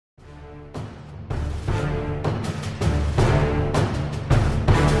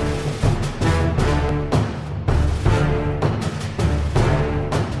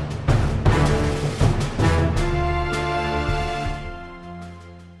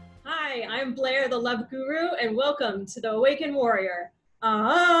Hi, I'm Blaire, the Love Guru, and welcome to the Awakened Warrior.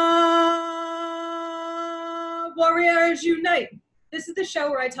 Warriors Unite! This is the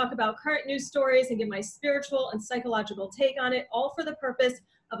show where I talk about current news stories and give my spiritual and psychological take on it, all for the purpose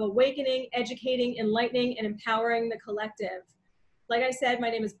of awakening, educating, enlightening, and empowering the collective. Like I said, my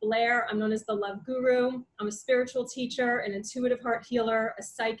name is Blaire. I'm known as the Love Guru. I'm a spiritual teacher, an intuitive heart healer, a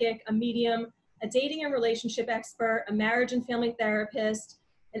psychic, a medium, a dating and relationship expert, a marriage and family therapist,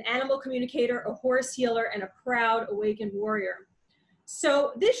 an animal communicator, a horse healer, and a proud awakened warrior.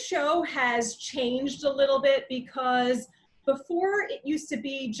 So this show has changed a little bit because before it used to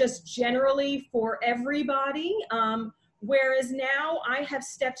be just generally for everybody, whereas now I have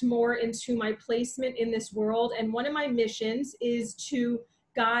stepped more into my placement in this world, and one of my missions is to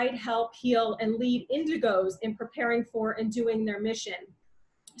guide, help, heal, and lead indigos in preparing for and doing their mission.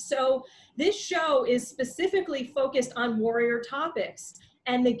 So this show is specifically focused on warrior topics.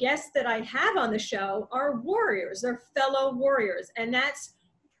 And the guests that I have on the show are warriors, they're fellow warriors. And that's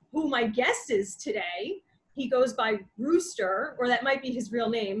who my guest is today. He goes by Rooster, or that might be his real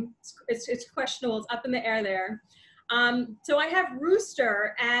name. It's questionable, it's up in the air there. So I have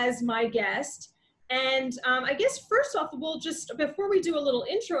Rooster as my guest. And I guess first off, we'll just, before we do a little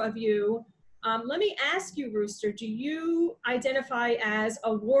intro of you, let me ask you, Rooster, do you identify as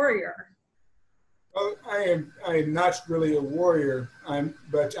a warrior? Well, I am not really a warrior,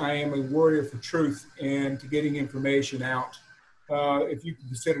 but I am a warrior for truth and to getting information out. If you can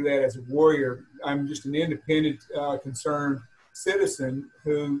consider that as a warrior, I'm just an independent, concerned citizen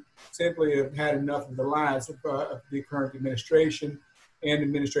who simply have had enough of the lies of the current administration and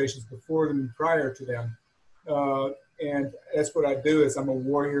administrations before them and prior to them. And that's what I do, is I'm a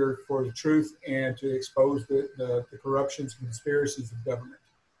warrior for the truth and to expose the corruptions and conspiracies of government.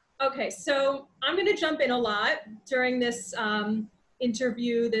 Okay, so I'm going to jump in a lot during this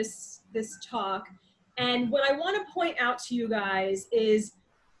interview, this talk. And what I want to point out to you guys is,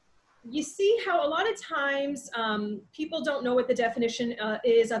 you see how a lot of times people don't know what the definition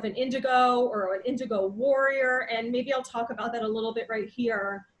is of an indigo or an indigo warrior. And maybe I'll talk about that a little bit right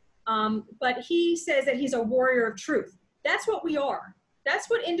here. But he says that he's a warrior of truth. That's what we are. That's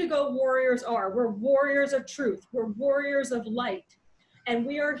what indigo warriors are. We're warriors of truth. We're warriors of light. And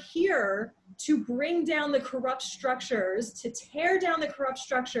we are here to bring down the corrupt structures, to tear down the corrupt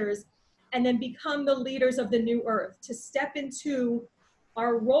structures, and then become the leaders of the new earth, to step into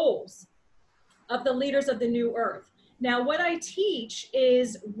our roles of the leaders of the new earth. Now, what I teach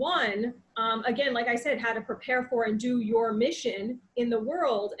is, one, again, like I said, how to prepare for and do your mission in the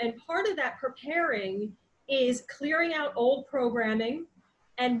world. And part of that preparing is clearing out old programming.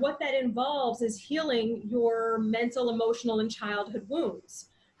 And what that involves is healing your mental, emotional, and childhood wounds.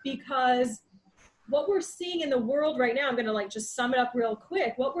 Because what we're seeing in the world right now, I'm going to just sum it up real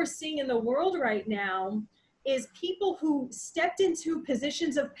quick. What we're seeing in the world right now is people who stepped into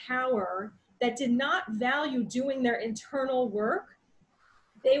positions of power that did not value doing their internal work.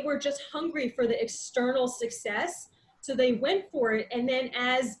 They were just hungry for the external success. So they went for it. And then,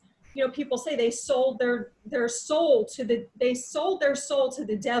 as you know, people say, they sold their soul to the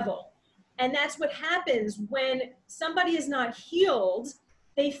devil. And that's what happens when somebody is not healed.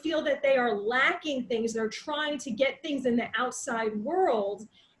 They feel that they are lacking things. They're trying to get things in the outside world.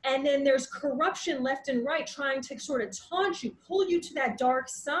 And then there's corruption left and right trying to sort of taunt you, pull you to that dark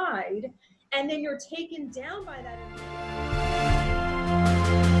side. And then you're taken down by that.